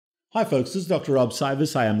Hi folks, this is Dr. Rob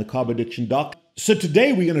Cybus. I am the Carb Addiction Doc. So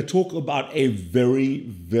today we're going to talk about a very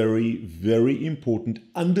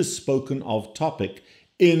important underspoken of topic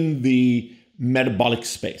in the metabolic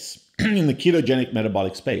space, in the ketogenic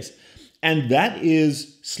metabolic space, and that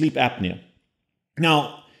is sleep apnea.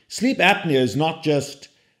 Now, sleep apnea is not just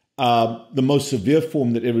the most severe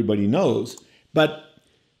form that everybody knows, but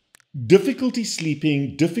difficulty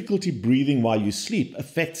sleeping, difficulty breathing while you sleep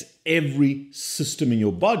affects every system in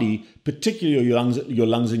your body, particularly your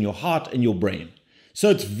lungs and your heart and your brain. So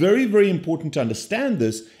it's very important to understand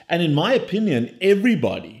this. And in my opinion,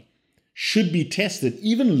 everybody should be tested.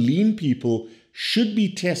 Even lean people should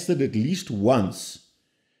be tested at least once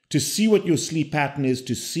to see what your sleep pattern is,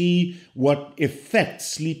 to see what effect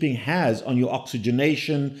sleeping has on your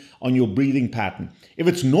oxygenation, on your breathing pattern. If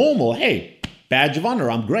it's normal, hey, badge of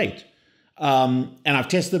honor, I'm great. And I've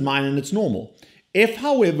tested mine and it's normal. If,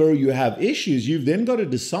 however, you have issues, you've then got to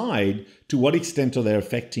decide to what extent are they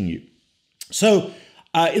affecting you. So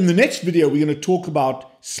in the next video, we're going to talk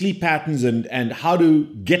about sleep patterns and how to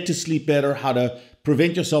get to sleep better, how to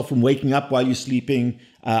prevent yourself from waking up while you're sleeping,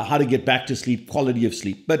 how to get back to sleep, quality of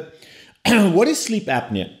sleep. But what is sleep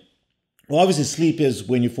apnea? Well, obviously sleep is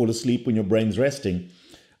when you fall asleep, when your brain's resting.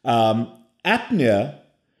 Apnea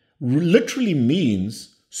literally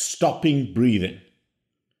means stopping breathing,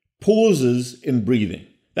 pauses in breathing.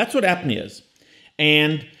 That's what apnea is.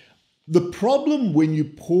 And the problem when you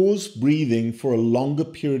pause breathing for a longer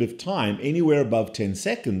period of time, anywhere above 10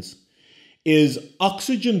 seconds, is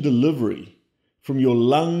oxygen delivery from your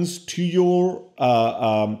lungs to your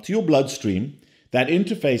bloodstream. That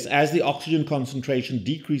interface, as the oxygen concentration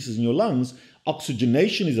decreases in your lungs,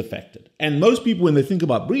 oxygenation is affected. And most people, when they think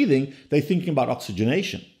about breathing, they're thinking about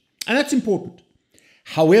oxygenation. And that's important.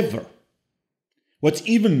 However, what's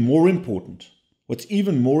even more important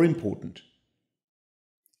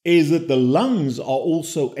is that the lungs are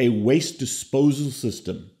also a waste disposal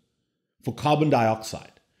system for carbon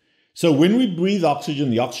dioxide. So when we breathe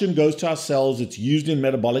oxygen, the oxygen goes to our cells, it's used in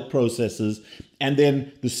metabolic processes, and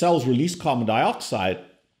then the cells release carbon dioxide.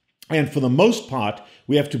 And for the most part,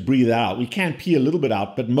 we have to breathe out. We can pee a little bit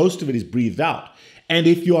out, but most of it is breathed out. And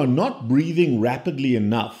if you are not breathing rapidly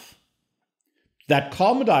enough, that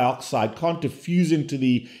carbon dioxide can't diffuse into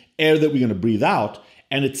the air that we're going to breathe out,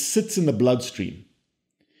 and it sits in the bloodstream.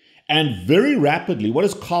 And very rapidly, what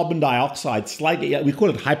is carbon dioxide? Slightly, we call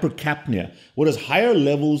it hypercapnia. What does higher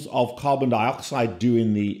levels of carbon dioxide do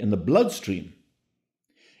in the bloodstream?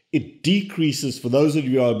 It decreases, for those of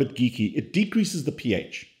you who are a bit geeky, it decreases the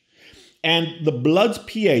pH. And the blood's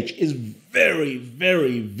pH is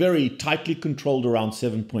very tightly controlled around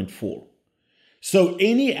 7.4. So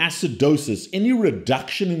any acidosis, any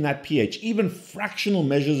reduction in that pH, even fractional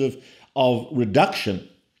measures of reduction,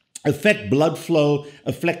 affect blood flow,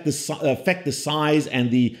 affect the size and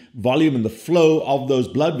the volume and the flow of those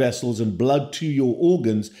blood vessels and blood to your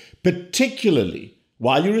organs, particularly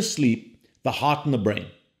while you're asleep, the heart and the brain.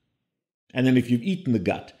 And then if you've eaten, the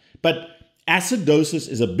gut. But acidosis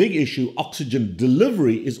is a big issue. Oxygen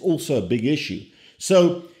delivery is also a big issue.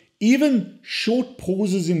 So even short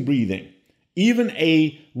pauses in breathing, even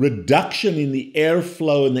a reduction in the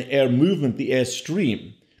airflow and the air movement, the air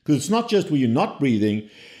stream, because it's not just where you're not breathing,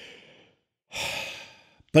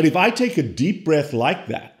 but if I take a deep breath like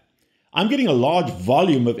that, I'm getting a large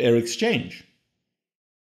volume of air exchange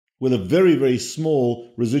with a very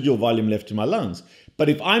small residual volume left in my lungs. But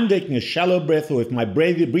if I'm taking a shallow breath, or if my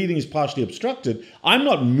breathing is partially obstructed, I'm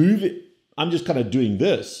not moving, I'm just kind of doing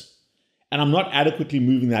this. And I'm not adequately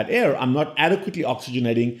moving that air. I'm not adequately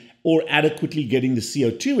oxygenating or adequately getting the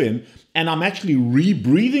CO2 in. And I'm actually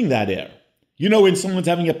rebreathing that air. You know, when someone's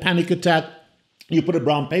having a panic attack, you put a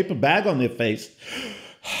brown paper bag on their face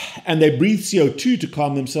and they breathe CO2 to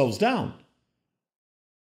calm themselves down.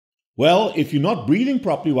 Well, if you're not breathing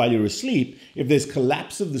properly while you're asleep, if there's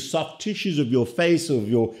collapse of the soft tissues of your face or of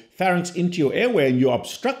your pharynx into your airway and you're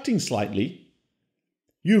obstructing slightly,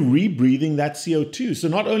 you're rebreathing that CO2. So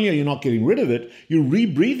not only are you not getting rid of it, you're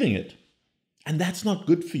rebreathing it. And that's not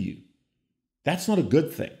good for you. That's not a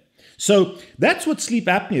good thing. So that's what sleep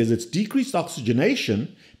apnea is. It's decreased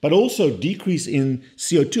oxygenation, but also decrease in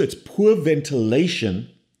CO2. It's poor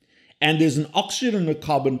ventilation. And there's an oxygen and a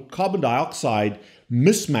carbon dioxide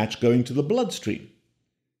mismatch going to the bloodstream.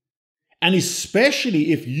 And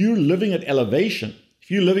especially if you're living at elevation, if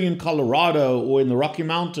you're living in Colorado or in the Rocky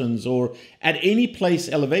Mountains or at any place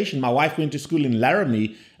elevation. My wife went to school in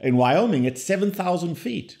Laramie in Wyoming at 7,000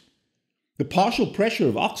 feet. The partial pressure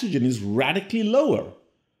of oxygen is radically lower.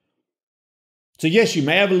 So yes, you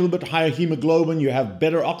may have a little bit higher hemoglobin, you have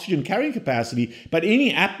better oxygen carrying capacity, but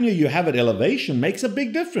any apnea you have at elevation makes a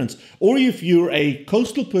big difference. Or if you're a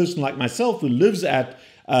coastal person like myself who lives at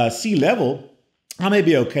sea level, I may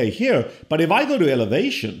be okay here, but if I go to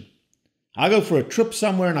elevation, I go for a trip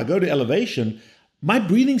somewhere and I go to elevation, my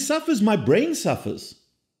breathing suffers, my brain suffers.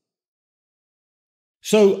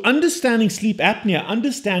 So understanding sleep apnea,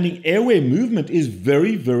 understanding airway movement is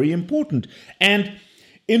very, very important. And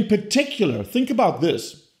in particular, think about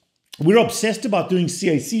this. We're obsessed about doing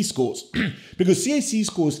CAC scores because CAC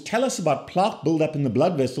scores tell us about plaque buildup in the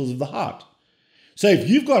blood vessels of the heart. So if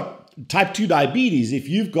you've got type 2 diabetes, if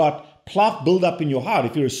you've got plaque buildup in your heart,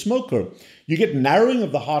 if you're a smoker, you get narrowing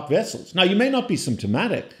of the heart vessels. Now, you may not be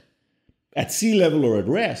symptomatic at sea level or at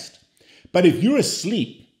rest, but if you're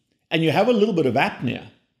asleep and you have a little bit of apnea,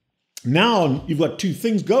 now you've got two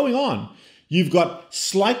things going on. You've got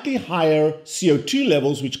slightly higher CO2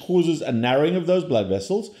 levels, which causes a narrowing of those blood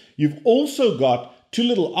vessels. You've also got too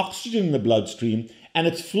little oxygen in the bloodstream, and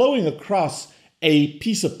it's flowing across a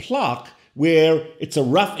piece of plaque where it's a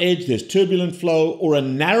rough edge, there's turbulent flow, or a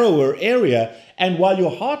narrower area. And while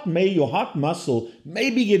your heart muscle may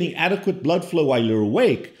be getting adequate blood flow while you're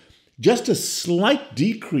awake, just a slight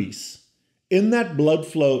decrease in that blood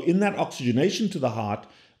flow, in that oxygenation to the heart,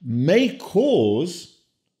 may cause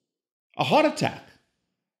a heart attack.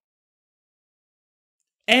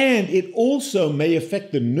 And it also may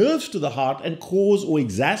affect the nerves to the heart and cause or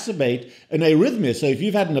exacerbate an arrhythmia. So if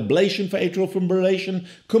you've had an ablation for atrial fibrillation,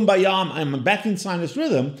 kumbaya, I'm back in sinus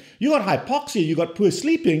rhythm, you got hypoxia, you got poor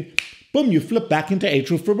sleeping, boom, you flip back into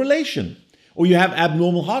atrial fibrillation. Or you have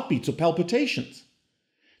abnormal heartbeats or palpitations.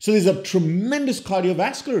 So there's a tremendous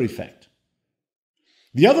cardiovascular effect.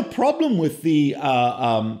 The other problem with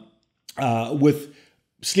with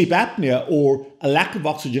sleep apnea or a lack of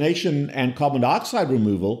oxygenation and carbon dioxide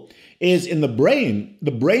removal is in the brain.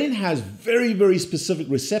 The brain has very, very specific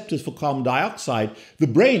receptors for carbon dioxide. The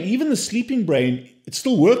brain, even the sleeping brain, it's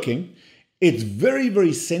still working. It's very,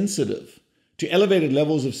 very sensitive to elevated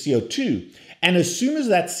levels of CO2. And as soon as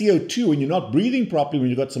that CO2, when you're not breathing properly, when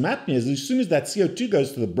you've got some apneas, as soon as that CO2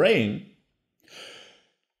 goes to the brain,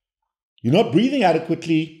 you're not breathing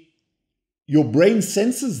adequately. Your brain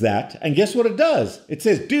senses that, and guess what it does? It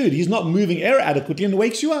says, dude, he's not moving air adequately, and it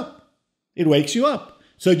wakes you up. It wakes you up.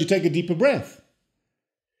 So you take a deeper breath.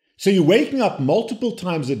 So you're waking up multiple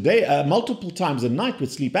times a day, multiple times a night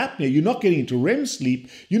with sleep apnea. You're not getting into REM sleep.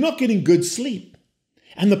 You're not getting good sleep.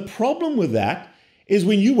 And the problem with that is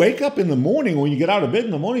when you wake up in the morning or when you get out of bed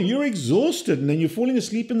in the morning, you're exhausted, and then you're falling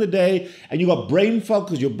asleep in the day, and you've got brain fog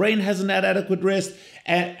because your brain hasn't had adequate rest,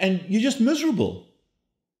 and you're just miserable.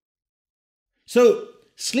 So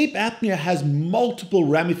sleep apnea has multiple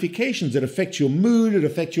ramifications. It affects your mood, it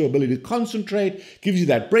affects your ability to concentrate, gives you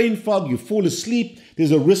that brain fog, you fall asleep.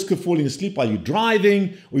 There's a risk of falling asleep while you're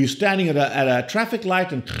driving, or you're standing at a traffic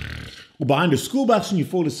light or behind a school bus and you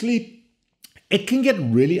fall asleep. It can get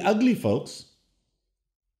really ugly, folks.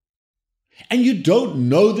 And you don't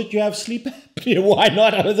know that you have sleep apnea. Why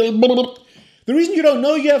not? The reason you don't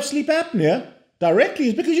know you have sleep apnea directly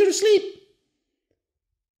is because you're asleep.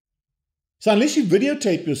 So unless you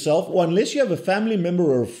videotape yourself, or unless you have a family member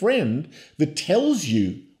or a friend that tells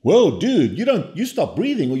you, whoa, dude, you stop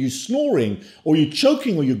breathing, or you're snoring, or you're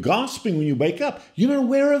choking, or you're gasping when you wake up, you're not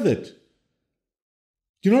aware of it.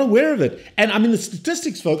 You're not aware of it. And I mean, the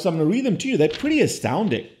statistics, folks, I'm going to read them to you. They're pretty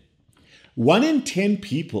astounding. 1 in 10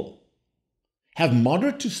 people have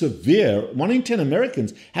moderate to severe, 1 in 10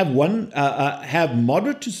 Americans have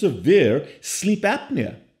moderate to severe sleep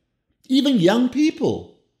apnea. Even young people.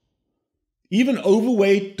 Even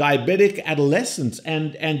overweight, diabetic adolescents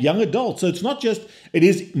and young adults. So it's not just, it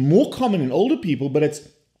is more common in older people, but it's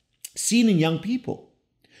seen in young people.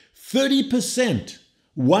 30%,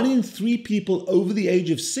 1 in 3 people over the age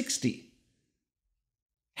of 60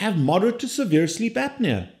 have moderate to severe sleep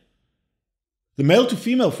apnea. The male to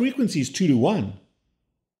female frequency is 2 to 1.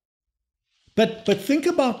 But think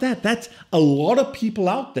about that. That's a lot of people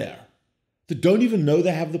out there that don't even know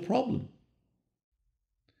they have the problem.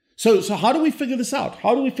 So how do we figure this out?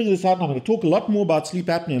 How do we figure this out? And I'm going to talk a lot more about sleep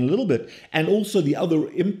apnea in a little bit, and also the other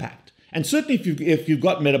impact. And certainly if you've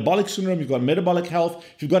got metabolic syndrome, you've got metabolic health,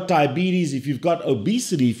 if you've got diabetes, if you've got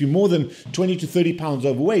obesity, if you're more than 20 to 30 pounds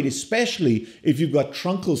overweight, especially if you've got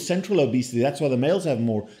truncal central obesity, that's why the males have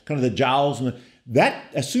more, kind of the jowls. And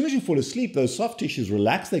that, as soon as you fall asleep, those soft tissues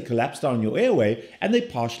relax, they collapse down your airway, and they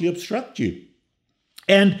partially obstruct you.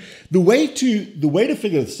 And the way to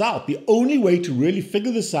figure this out, the only way to really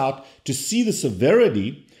figure this out, to see the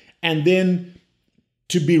severity and then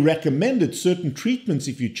to be recommended certain treatments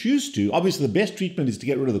if you choose to. Obviously, the best treatment is to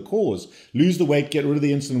get rid of the cause, lose the weight, get rid of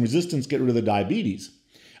the insulin resistance, get rid of the diabetes.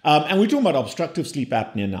 And we're talking about obstructive sleep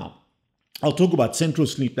apnea now. I'll talk about central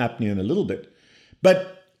sleep apnea in a little bit.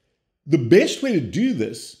 But the best way to do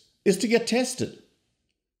this is to get tested.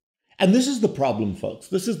 And this is the problem, folks.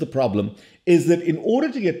 This is the problem, is that in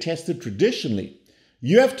order to get tested traditionally,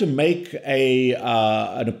 you have to make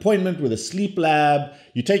an appointment with a sleep lab.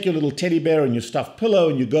 You take your little teddy bear and your stuffed pillow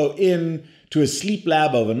and you go in to a sleep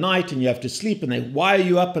lab overnight and you have to sleep, and they wire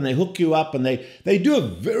you up and they hook you up and they do a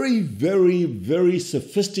very, very, very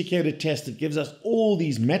sophisticated test that gives us all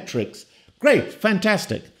these metrics. Great,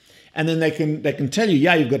 fantastic. And then they can tell you,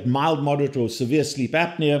 yeah, you've got mild, moderate, or severe sleep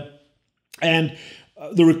apnea. And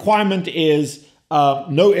the requirement is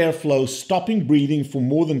no airflow, stopping breathing for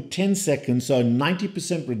more than 10 seconds, so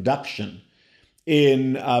 90% reduction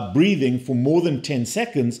in breathing for more than 10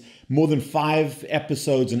 seconds, more than 5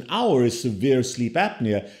 episodes an hour is severe sleep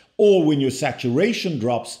apnea, or when your saturation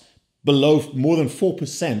drops below more than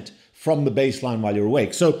 4% from the baseline while you're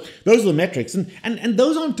awake. So those are the metrics, and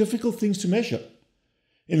those aren't difficult things to measure.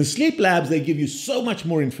 In the sleep labs, they give you so much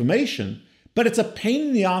more information, but it's a pain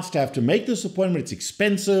in the ass to have to make this appointment. It's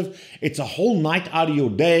expensive. It's a whole night out of your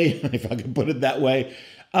day, if I can put it that way.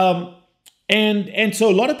 And so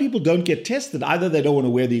a lot of people don't get tested. Either they don't want to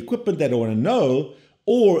wear the equipment, they don't want to know,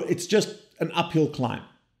 or it's just an uphill climb.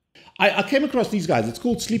 I came across these guys. It's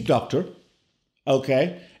called Sleep Doctor,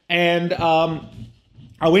 okay? And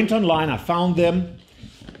I went online, I found them,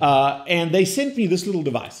 and they sent me this little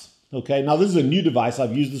device, okay? Now, this is a new device.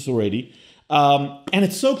 I've used this already. And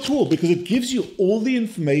it's so cool because it gives you all the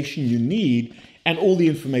information you need and all the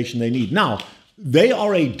information they need. Now, they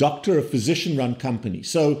are a doctor, a physician-run company.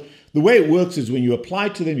 So the way it works is when you apply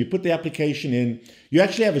to them, you put the application in, you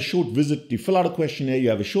actually have a short visit, you fill out a questionnaire, you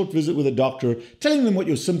have a short visit with a doctor, telling them what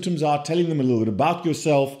your symptoms are, telling them a little bit about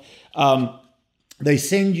yourself. They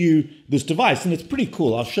send you this device, and it's pretty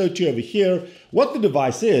cool. I'll show it to you over here. What the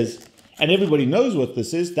device is, and everybody knows what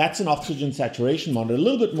this is, that's an oxygen saturation monitor, a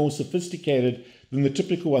little bit more sophisticated than the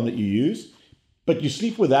typical one that you use, but you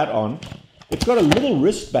sleep with that on. It's got a little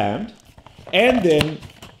wristband, and then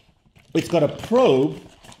it's got a probe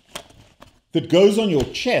that goes on your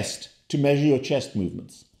chest to measure your chest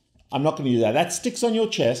movements. I'm not going to do that. That sticks on your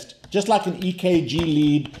chest, just like an EKG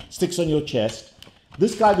lead sticks on your chest.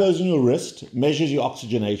 This guy goes on your wrist, measures your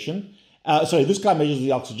oxygenation. This guy measures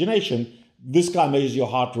the oxygenation. This guy measures your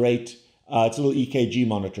heart rate. It's a little EKG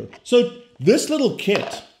monitor. So this little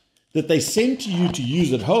kit that they send to you to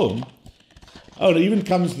use at home, it even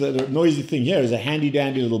comes, the noisy thing here is a handy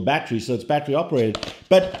dandy little battery, so it's battery operated.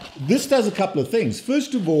 But this does a couple of things.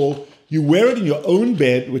 First of all, you wear it in your own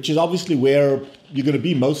bed, which is obviously where you're going to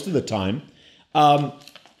be most of the time.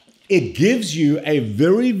 It gives you a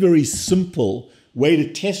very, very simple way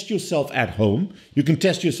to test yourself at home. You can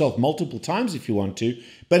test yourself multiple times if you want to,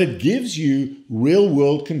 but it gives you real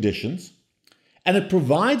world conditions, and it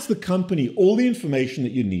provides the company all the information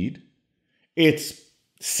that you need. It's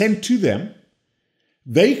sent to them.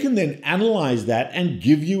 They can then analyze that and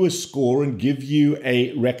give you a score and give you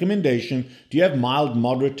a recommendation. Do you have mild,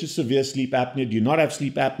 moderate to severe sleep apnea? Do you not have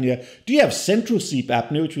sleep apnea? Do you have central sleep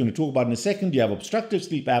apnea, which we're going to talk about in a second? Do you have obstructive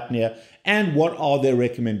sleep apnea? And what are their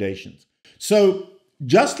recommendations? So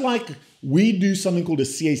just like we do something called a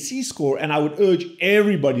CAC score, and I would urge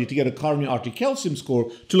everybody to get a coronary artery calcium score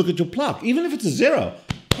to look at your plaque, even if it's a 0.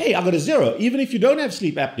 Hey, I got a 0. Even if you don't have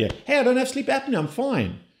sleep apnea. Hey, I don't have sleep apnea, I'm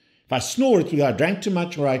fine. If I snore, it's because I drank too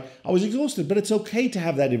much or I was exhausted, but it's okay to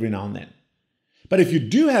have that every now and then. But if you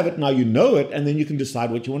do have it, now you know it, and then you can decide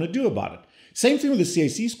what you want to do about it. Same thing with the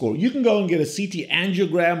CAC score. You can go and get a CT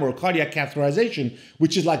angiogram or a cardiac catheterization,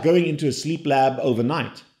 which is like going into a sleep lab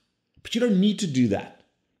overnight. But you don't need to do that.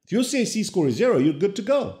 If your CAC score is 0, you're good to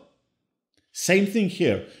go. Same thing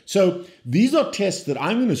here. So these are tests that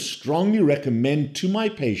I'm going to strongly recommend to my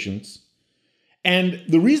patients. And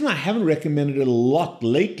the reason I haven't recommended it a lot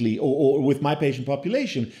lately or with my patient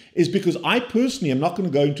population is because I personally am not going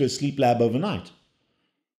to go into a sleep lab overnight.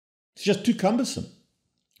 It's just too cumbersome.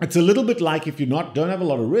 It's a little bit like if you don't have a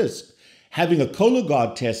lot of risk, having a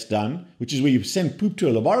Cologuard test done, which is where you send poop to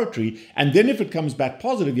a laboratory, and then if it comes back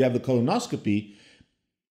positive, you have the colonoscopy.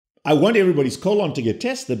 I want everybody's colon to get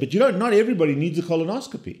tested, but not everybody needs a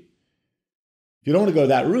colonoscopy. If you don't want to go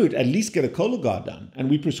that route, at least get a Cologuard done. And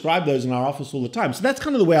we prescribe those in our office all the time. So that's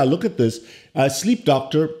kind of the way I look at this. Sleep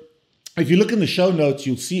Doctor, if you look in the show notes,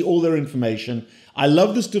 you'll see all their information. I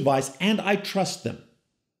love this device and I trust them.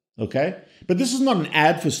 Okay? But this is not an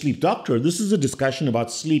ad for Sleep Doctor. This is a discussion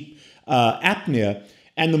about sleep apnea.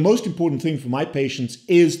 And the most important thing for my patients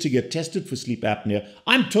is to get tested for sleep apnea.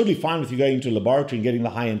 I'm totally fine with you going into a laboratory and getting the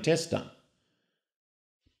high-end test done.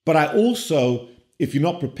 But I also, if you're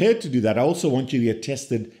not prepared to do that, I also want you to get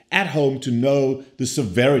tested at home to know the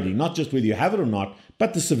severity, not just whether you have it or not,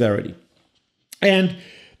 but the severity. And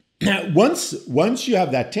once you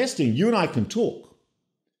have that testing, you and I can talk.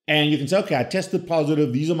 And you can say, okay, I tested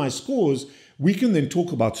positive, these are my scores. We can then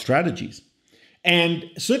talk about strategies. And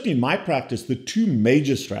certainly in my practice, the two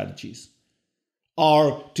major strategies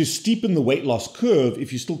are to steepen the weight loss curve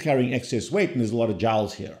if you're still carrying excess weight, and there's a lot of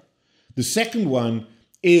jowls here. The second one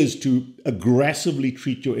is to aggressively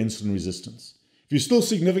treat your insulin resistance. If you're still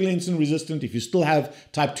significantly insulin resistant, if you still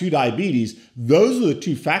have type 2 diabetes, those are the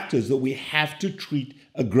two factors that we have to treat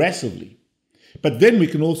aggressively. But then we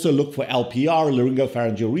can also look for LPR,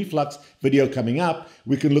 laryngopharyngeal reflux, video coming up.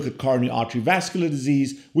 We can look at coronary artery vascular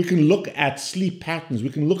disease. We can look at sleep patterns. We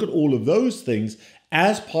can look at all of those things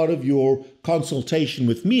as part of your consultation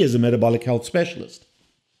with me as a metabolic health specialist.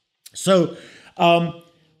 So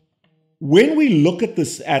when we look at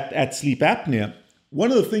this at sleep apnea,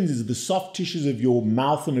 one of the things is the soft tissues of your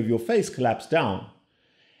mouth and of your face collapse down.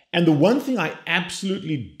 And the one thing I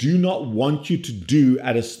absolutely do not want you to do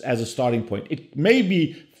as a starting point, it may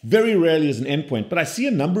be very rarely as an endpoint, but I see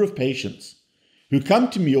a number of patients who come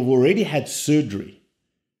to me who have already had surgery.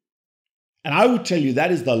 And I would tell you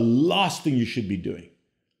that is the last thing you should be doing.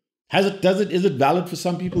 Is it valid for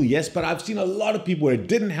some people? Yes, but I've seen a lot of people where it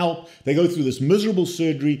didn't help. They go through this miserable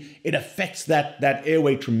surgery. It affects that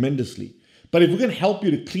airway tremendously. But if we can help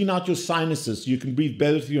you to clean out your sinuses so you can breathe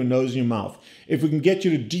better through your nose and your mouth, if we can get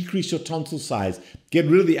you to decrease your tonsil size, get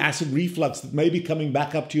rid of the acid reflux that may be coming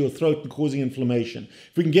back up to your throat and causing inflammation,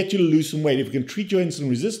 if we can get you to lose some weight, if we can treat your insulin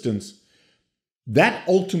resistance, that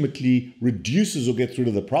ultimately reduces or gets rid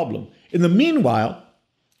of the problem. In the meanwhile,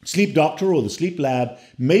 sleep doctor or the sleep lab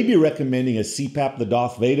may be recommending a CPAP, the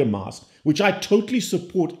Darth Vader mask, which I totally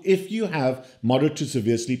support if you have moderate to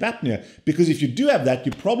severe sleep apnea. Because if you do have that,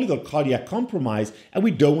 you've probably got cardiac compromise, and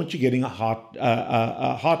we don't want you getting a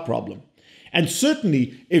heart problem. And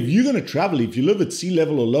certainly, if you're going to travel, if you live at sea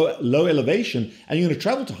level or low elevation, and you're going to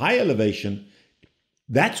travel to high elevation,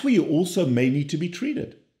 that's where you also may need to be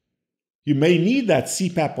treated. You may need that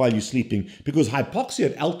CPAP while you're sleeping, because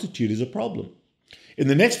hypoxia at altitude is a problem. In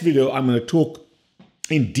the next video, I'm going to talk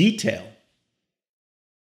in detail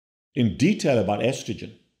about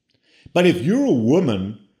estrogen. But if you're a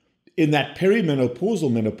woman in that perimenopausal,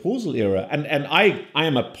 menopausal era, and I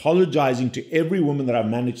am apologizing to every woman that I've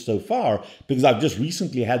managed so far, because I've just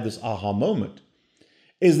recently had this aha moment,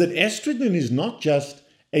 is that estrogen is not just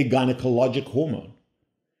a gynecologic hormone.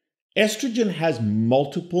 Estrogen has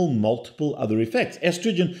multiple other effects. There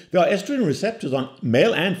are estrogen receptors on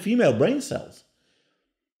male and female brain cells.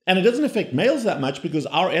 And it doesn't affect males that much because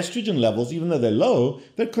our estrogen levels, even though they're low,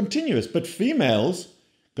 they're continuous. But females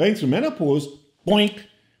going through menopause, boink,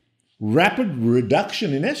 rapid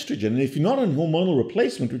reduction in estrogen. And if you're not on hormonal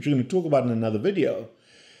replacement, which we're going to talk about in another video,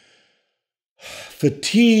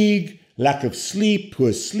 fatigue, lack of sleep,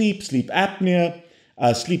 poor sleep, sleep apnea,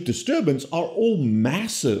 sleep disturbance are all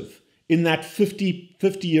massive in that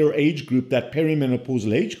 50-year age group, that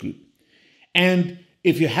perimenopausal age group. And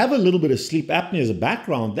if you have a little bit of sleep apnea as a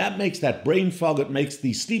background, that makes that brain fog, it makes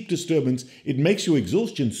the sleep disturbance, it makes your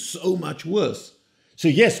exhaustion so much worse. So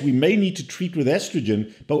yes, we may need to treat with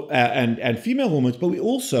estrogen and female hormones, but we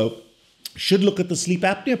also should look at the sleep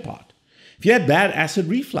apnea part. If you have bad acid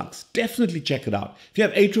reflux, definitely check it out. If you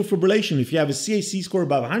have atrial fibrillation, if you have a CAC score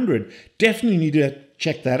above 100, definitely need to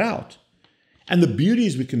check that out. And the beauty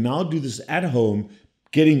is we can now do this at home,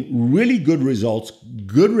 getting really good results,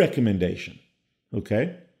 good recommendation.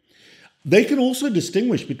 Okay. They can also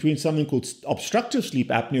distinguish between something called obstructive sleep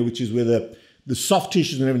apnea, which is where the soft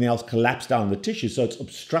tissues and everything else collapse down the tissue. So it's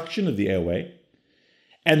obstruction of the airway.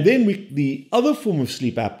 And then the other form of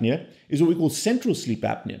sleep apnea is what we call central sleep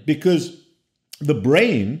apnea, because the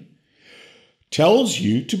brain tells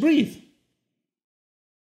you to breathe.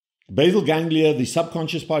 Basal ganglia, the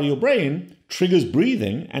subconscious part of your brain, triggers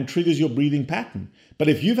breathing and triggers your breathing pattern. But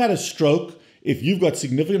if you've had a stroke, if you've got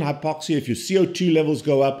significant hypoxia, if your CO2 levels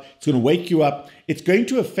go up, it's going to wake you up. It's going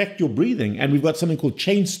to affect your breathing. And we've got something called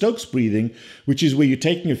Cheyne-Stokes breathing, which is where you're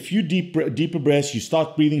taking a few deeper breaths. You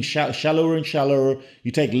start breathing shallower and shallower.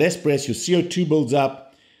 You take less breaths. Your CO2 builds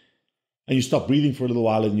up. And you stop breathing for a little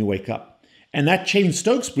while and you wake up. And that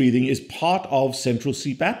Cheyne-Stokes breathing is part of central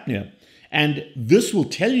sleep apnea. And this will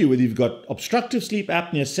tell you whether you've got obstructive sleep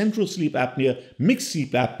apnea, central sleep apnea, mixed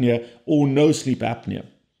sleep apnea, or no sleep apnea.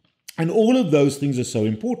 And all of those things are so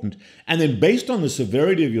important. And then based on the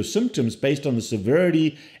severity of your symptoms, based on the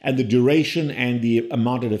severity and the duration and the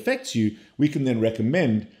amount it affects you, we can then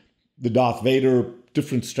recommend the Darth Vader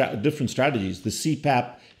different strategies, the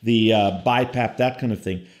CPAP, the BiPAP, that kind of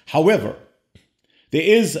thing. However, there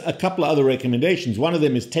is a couple of other recommendations. One of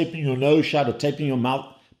them is taping your nose shut or taping your mouth.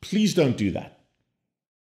 Please don't do that.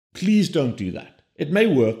 Please don't do that. It may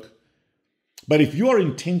work, but if you are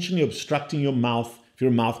intentionally obstructing your mouth, if you're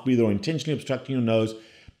a mouth breather, or intentionally obstructing your nose,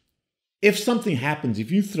 if something happens, if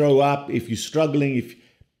you throw up, if you're struggling, if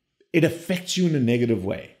it affects you in a negative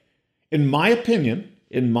way, in my opinion,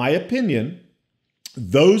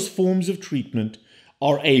 those forms of treatment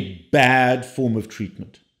are a bad form of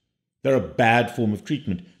treatment. They're a bad form of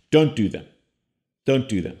treatment. Don't do them. Don't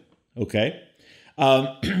do them. Okay?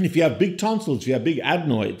 If you have big tonsils, if you have big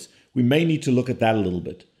adenoids, we may need to look at that a little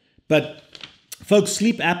bit. But folks,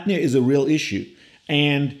 sleep apnea is a real issue.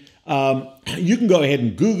 And you can go ahead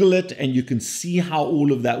and Google it and you can see how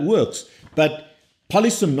all of that works. But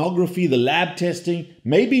polysomnography, the lab testing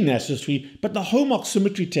may be necessary, but the home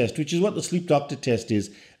oximetry test, which is what the sleep doctor test is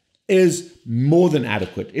more than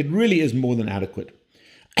adequate. It really is more than adequate.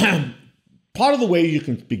 Part of the way you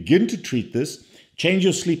can begin to treat this, change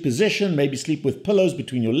your sleep position, maybe sleep with pillows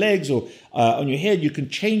between your legs or on your head. You can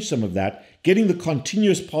change some of that. Getting the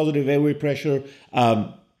continuous positive airway pressure,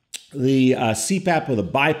 the CPAP or the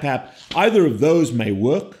BiPAP, either of those may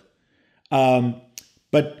work. And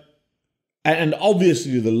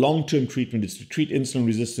obviously the long-term treatment is to treat insulin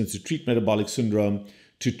resistance, to treat metabolic syndrome,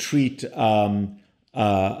 to treat your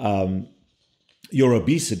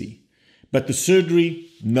obesity. But the surgery,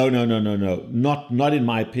 no, not in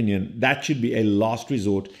my opinion. That should be a last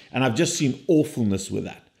resort, and I've just seen awfulness with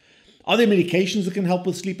that. Are there medications that can help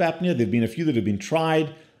with sleep apnea? There have been a few that have been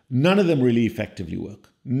tried. None of them really effectively work.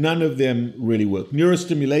 None of them really work.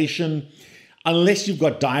 Neurostimulation, unless you've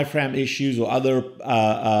got diaphragm issues or other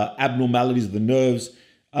abnormalities of the nerves,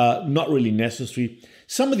 not really necessary.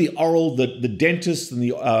 Some of the oral, the dentists and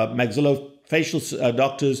the maxillofacial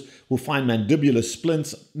doctors will find mandibular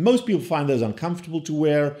splints. Most people find those uncomfortable to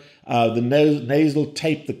wear. The nasal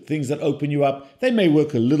tape, the things that open you up, they may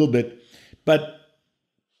work a little bit, but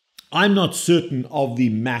I'm not certain of the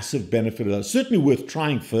massive benefit of those. Certainly worth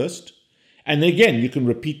trying first. And again, you can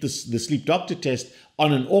repeat the sleep doctor test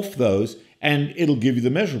on and off those, and it'll give you the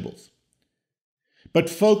measurables. But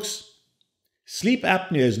folks, sleep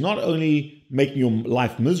apnea is not only making your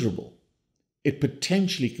life miserable, it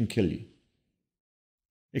potentially can kill you.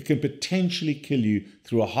 It can potentially kill you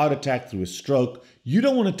through a heart attack, through a stroke. You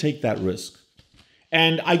don't want to take that risk.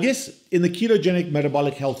 And I guess in the ketogenic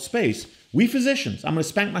metabolic health space, we physicians, I'm going to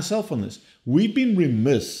spank myself on this, we've been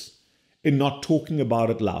remiss in not talking about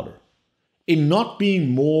it louder, in not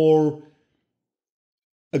being more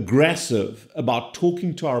aggressive about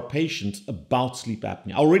talking to our patients about sleep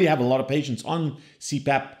apnea. I already have a lot of patients on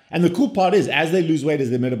CPAP, and the cool part is as they lose weight, as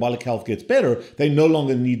their metabolic health gets better, they no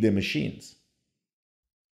longer need their machines.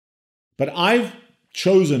 But I've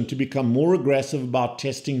chosen to become more aggressive about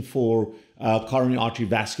testing for coronary artery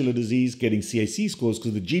vascular disease, getting CAC scores,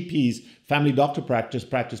 because the GPs, family doctor practice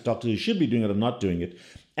doctors who should be doing it are not doing it.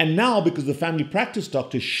 And now, because the family practice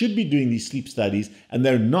doctors should be doing these sleep studies and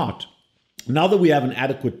they're not, now that we have an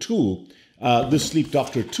adequate tool, this sleep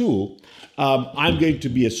doctor tool, I'm going to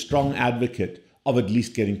be a strong advocate of at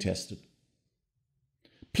least getting tested.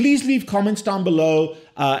 Please leave comments down below.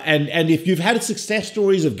 And if you've had success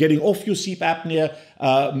stories of getting off your sleep apnea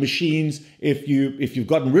machines, if you've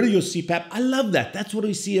gotten rid of your CPAP, I love that. That's what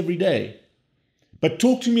we see every day. But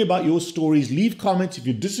talk to me about your stories. Leave comments. If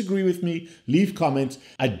you disagree with me, leave comments.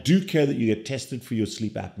 I do care that you get tested for your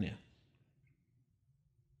sleep apnea.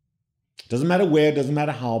 Doesn't matter where, doesn't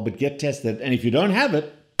matter how, but get tested. And if you don't have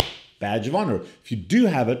it, badge of honor. If you do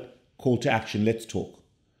have it, call to action. Let's talk.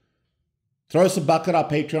 Throw us a buck at our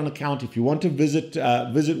Patreon account. If you want to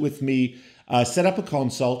visit with me, set up a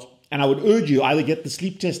consult. And I would urge you either get the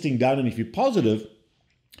sleep testing done, and if you're positive,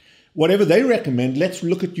 whatever they recommend, let's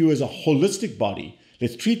look at you as a holistic body.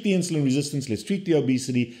 Let's treat the insulin resistance. Let's treat the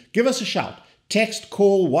obesity. Give us a shout. Text,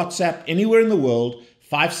 call, WhatsApp, anywhere in the world,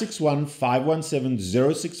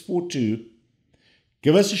 561-517-0642.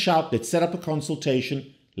 Give us a shout. Let's set up a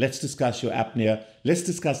consultation. Let's discuss your apnea. Let's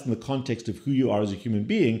discuss in the context of who you are as a human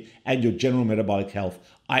being and your general metabolic health.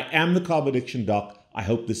 I am the Carb Addiction Doc. I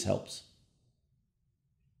hope this helps.